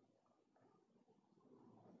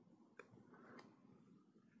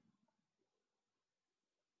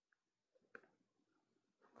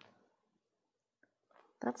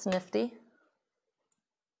 That's nifty.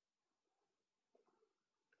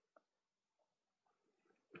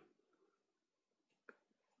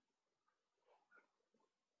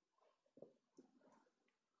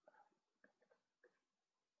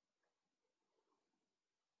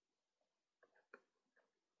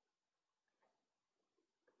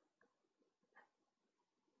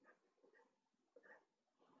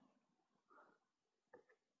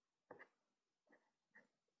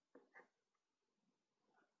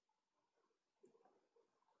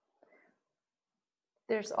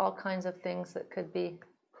 There's all kinds of things that could be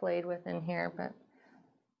played with in here, but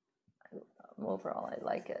overall I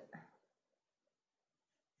like it.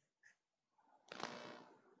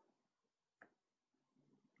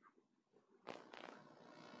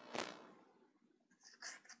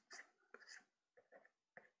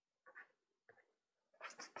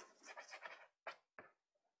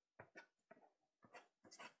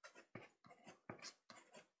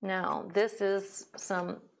 Now, this is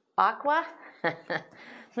some aqua,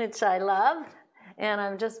 which I love, and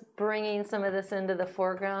I'm just bringing some of this into the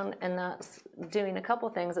foreground, and that's doing a couple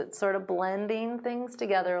things. It's sort of blending things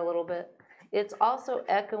together a little bit. It's also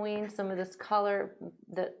echoing some of this color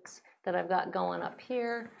that I've got going up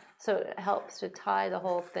here, so it helps to tie the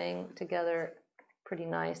whole thing together pretty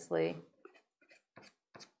nicely.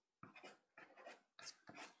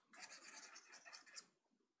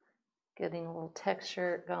 Getting a little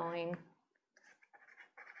texture going.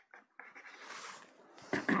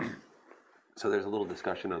 So there's a little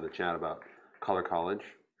discussion on the chat about Color College.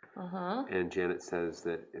 And Janet says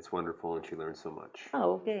that it's wonderful and she learned so much.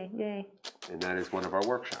 Oh, okay, yay. And that is one of our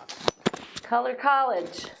workshops. Color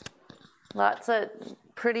College. Lots of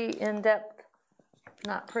pretty in-depth,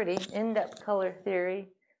 not pretty, in-depth color theory.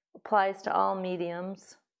 Applies to all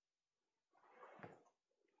mediums.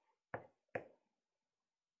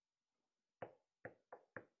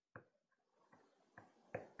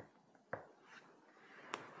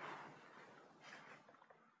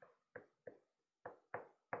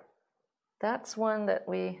 That's one that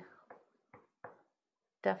we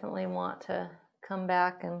definitely want to come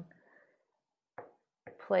back and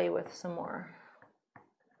play with some more.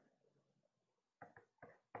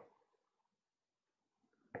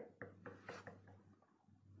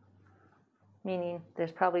 Meaning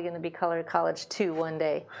there's probably going to be Color College 2 one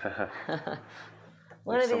day.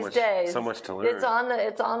 One of these days. So much to learn. It's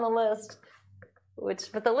on the list.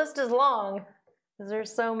 But the list is long because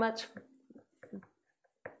there's so much.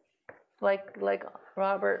 Like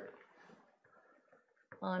Robert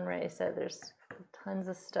Henri said, there's tons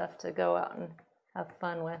of stuff to go out and have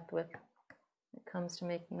fun with when it comes to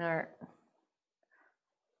making art.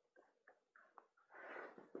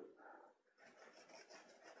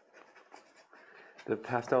 The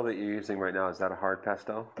pastel that you're using right now, is that a hard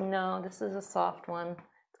pastel? No, this is a soft one.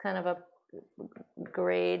 It's kind of a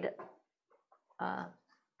grade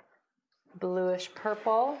bluish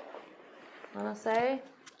purple, I want to say.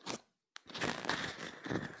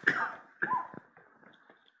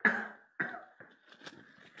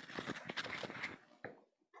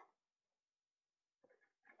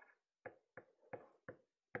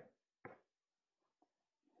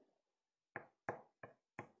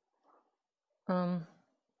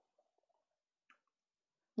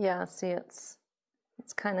 Yeah, see, it's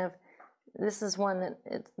kind of, this is one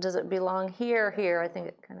that, does it belong here, here? I think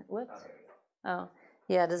it kind of, whoops. Oh,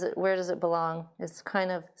 yeah, where does it belong? It's kind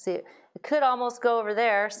of, see, it could almost go over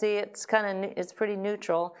there. See, it's kind of, it's pretty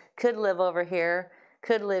neutral. Could live over here,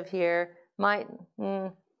 could live here, might,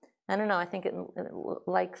 I don't know, I think it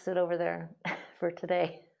likes it over there for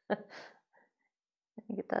today. I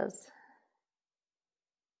think it does.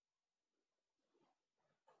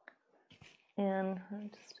 And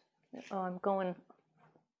I'm going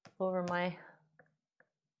over my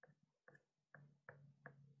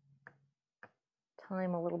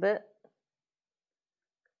time a little bit.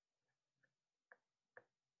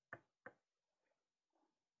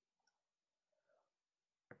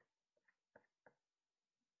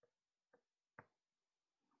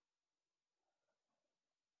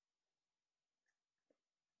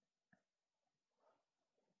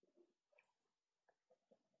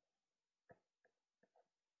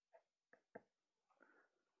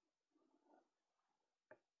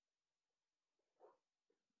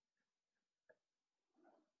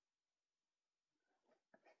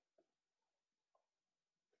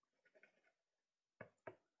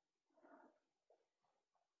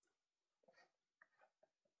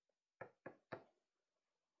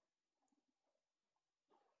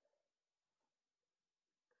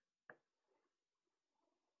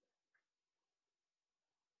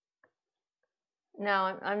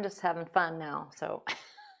 No, I'm just having fun now, so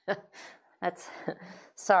that's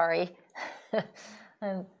sorry.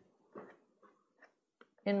 I'm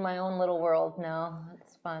in my own little world now.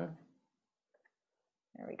 It's fun.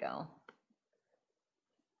 There we go.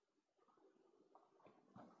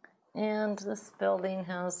 And this building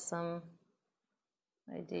has some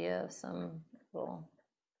idea of some little,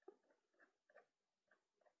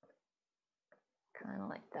 kind of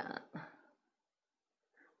like that.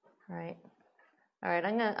 All right. I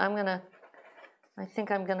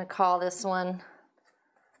think I'm gonna call this one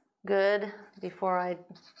good before I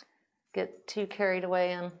get too carried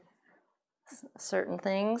away on certain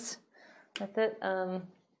things with it. Oh,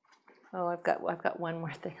 I've got one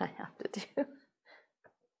more thing I have to do.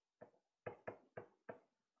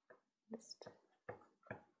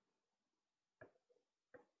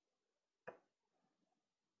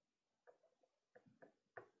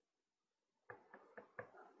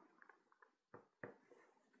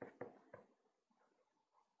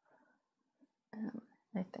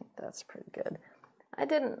 I think that's pretty good. I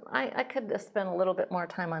could have spent a little bit more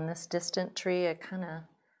time on this distant tree. I kind of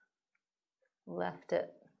left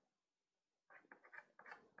it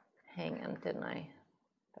hanging, didn't I?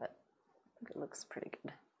 But I think it looks pretty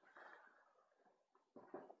good.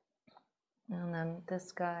 And then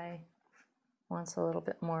this guy wants a little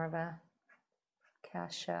bit more of a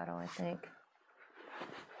cast shadow, I think.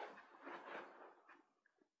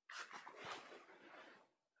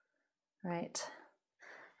 Right.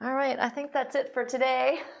 All right, I think that's it for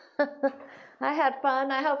today. I had fun.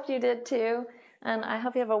 I hope you did too. And I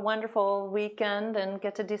hope you have a wonderful weekend and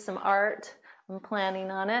get to do some art. I'm planning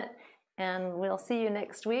on it. And we'll see you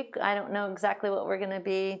next week. I don't know exactly what we're going to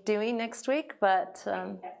be doing next week, but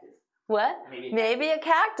what? Maybe a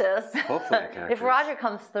cactus. Hopefully a cactus. If Roger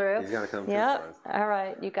comes through. He's got to come through Yep. for us. All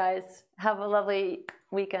right, you guys have a lovely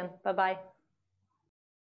weekend. Bye-bye.